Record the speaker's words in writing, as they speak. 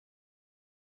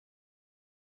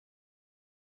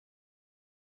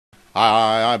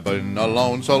I've been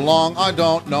alone so long, I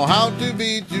don't know how to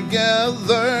be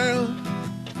together.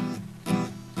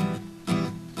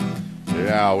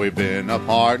 Yeah, we've been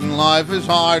apart and life is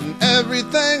hard and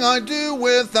everything I do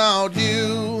without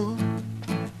you.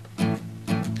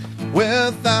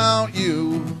 Without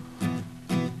you.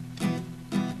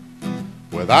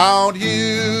 Without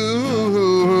you.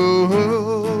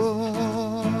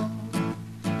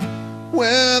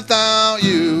 Without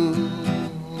you.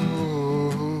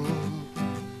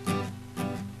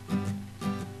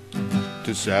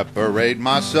 To separate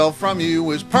myself from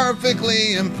you is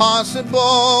perfectly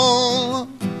impossible.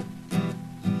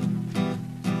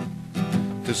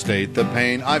 To state the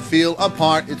pain I feel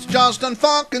apart, it's just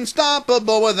unfucking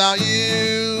stoppable without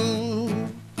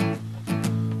you.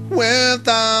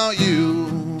 Without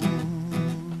you.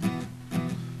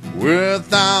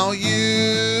 Without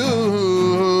you.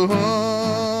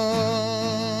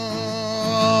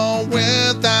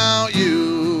 Without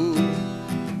you.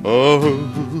 Oh.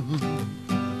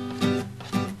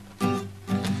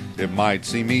 It might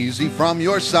seem easy from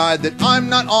your side that I'm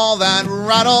not all that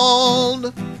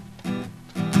rattled.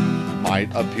 Might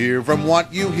appear from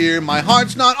what you hear, my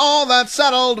heart's not all that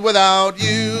settled without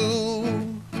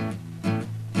you.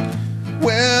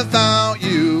 Without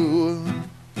you.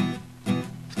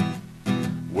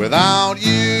 Without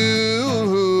you.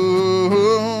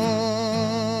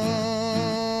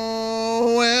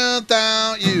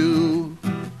 Without you.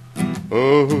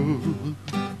 Oh.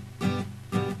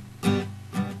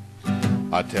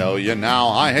 I tell you now,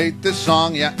 I hate this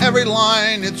song, yeah, every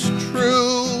line, it's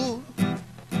true.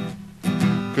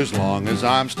 'Cause long as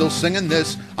I'm still singing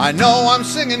this, I know I'm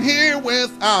singing here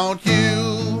without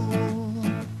you.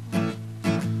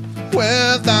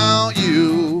 Without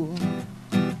you.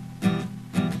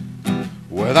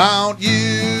 Without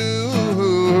you.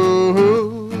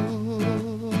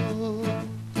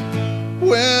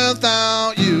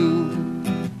 Without you.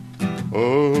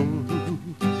 Oh.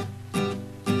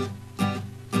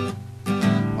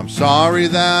 Sorry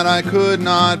that I could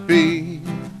not be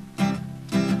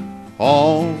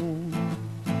home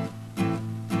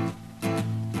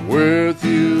with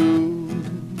you.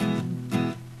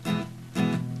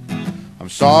 I'm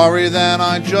sorry that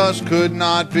I just could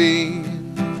not be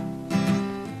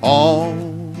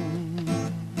home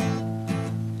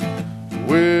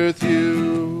with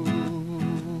you.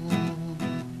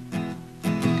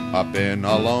 I've been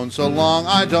alone so long,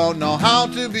 I don't know how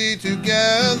to be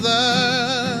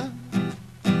together.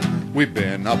 We've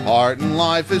been apart and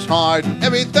life is hard and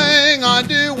everything I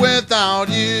do without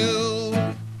you.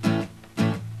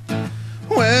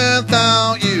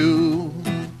 Without you.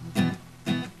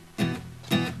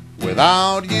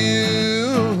 Without you.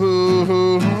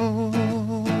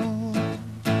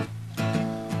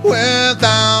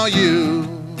 Without you.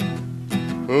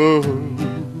 Oh.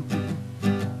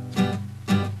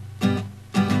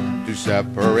 To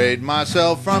separate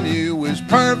myself from you is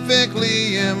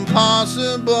perfectly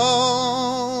impossible.